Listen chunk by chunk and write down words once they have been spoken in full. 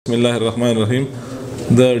بسم الله الرحمن الرحیم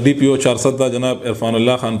د ډي پی او چارسده جناب عرفان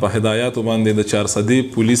الله خان په هدایاتو باندې د چارسدې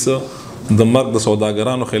پولیس د مرګ د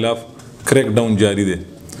سوداګرانو خلاف کریک ډاون جاری دی.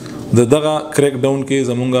 د دغه کریک ډاون کې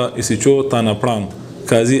زمونږ اسیچو تانا پړانګ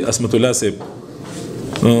قاضي اسمت الله صاحب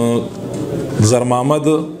زرمامد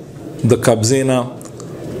د قبضې نه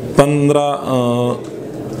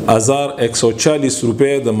 15,140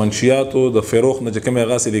 روپۍ د منشیاتو د فروخت نه چې کومې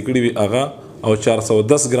هغه حاصلې کړي وي هغه او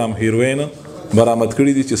 410 ګرام هیروین برآمد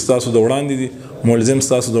کړي دي چې ستاسو د وړاندې دي. ملزم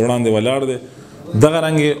ستاسو د وړاندې ولاړ دی. دغه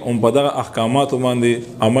رنګې هم په دغه احکاماتو باندې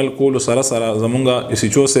عمل کولو سره سره زمونږ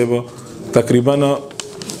اسیچو صاحب تقریبا 10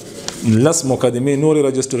 مقدمې نورې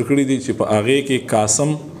رجسټر کړي دي چې په هغې کې قاسم،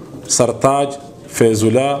 سرتاج، فیض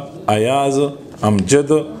الله، ایاز،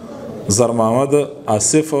 امجد، زرمامد،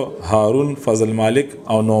 آصف، هارون، فضل مالک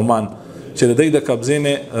او نعمان چې د دوی د قبضې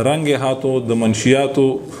نه رنګ هاتو د منشیاتو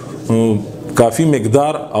کافی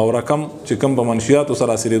مقدار او رقم چې کوم په منشیاتو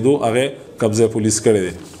سره حاصلېدو هغه قبضه پولیس کړی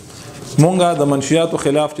دی. مونږه د منشیاتو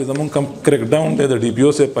خلاف چې زمونږ کم کریک ډاون دی د ډي پی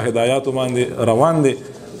او سے په هدایاتو باندې روان دی.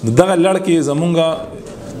 دغه لړ کې زمونږه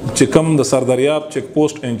چې کوم د سردریاب چیک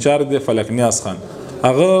پوسټ انچارج دی فلک نیاز خان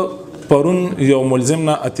هغه پرون یو ملزم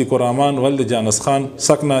نه عتیق الرحمن ولد جانس خان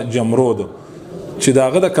سکنه جمرود چې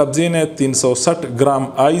داغه د قبضې نه 360 ګرام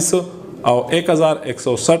آیس او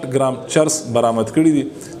 1160 ګرام چرس برآمد کړي دي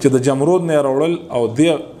چې د جمرود نه راوړل او د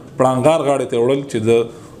پړانګار غاړې ته وړل چې د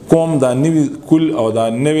قوم د نوي کل او د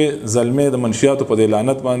نوي ظلمې د منشیاتو په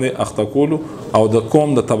لعنت باندې اخته کولو او د قوم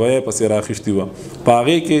د تبعیه پسې راخیشتي وه. په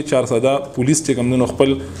هغې کې چارسده پولیس چې کوم دی خپل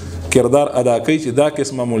کردار ادا کوي چې دا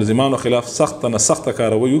قسمه ملزمانو خلاف سخت نه سخته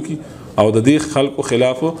کاروي وکړي او د دې خلکو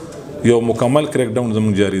خلاف یو مکمل کریک ډاون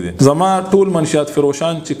زموږ جاری دی. زما ټول منشیات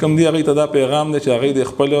فروشان چې کوم دی هغې ته دا پیغام دی چې هغې د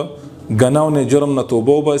خپل ګناو نه جرم نه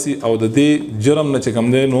توبه وباسي او د دې جرم نه چې کوم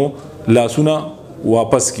دی نو لاسونه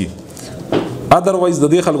واپس کړي. ادروایز د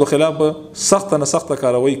دې خلکو خلاف سخته نه سخته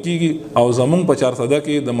کاروي کیږي او زمونږ په چارسده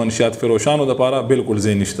کې د منشیات فروشانو دپاره بالکل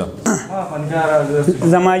ځای نشته.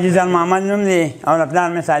 زما جزال محمد نوم دی او د پلار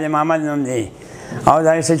مې صالح محمد نوم دی او د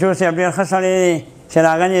اسیچو صاحب ډېر ښه سړی دی چې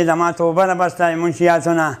راغلی زما توبه راوستی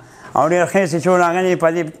منشیاتو نه او ډېر ښه اسیچو راغلی په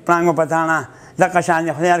دې پړانګو په تاڼه دغه شان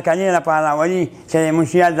د خدای هرکلي لپاره راولي چې د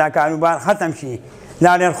منشیات دا کاروبار ختم شي.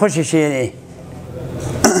 دا ډېر خوشي شی دی.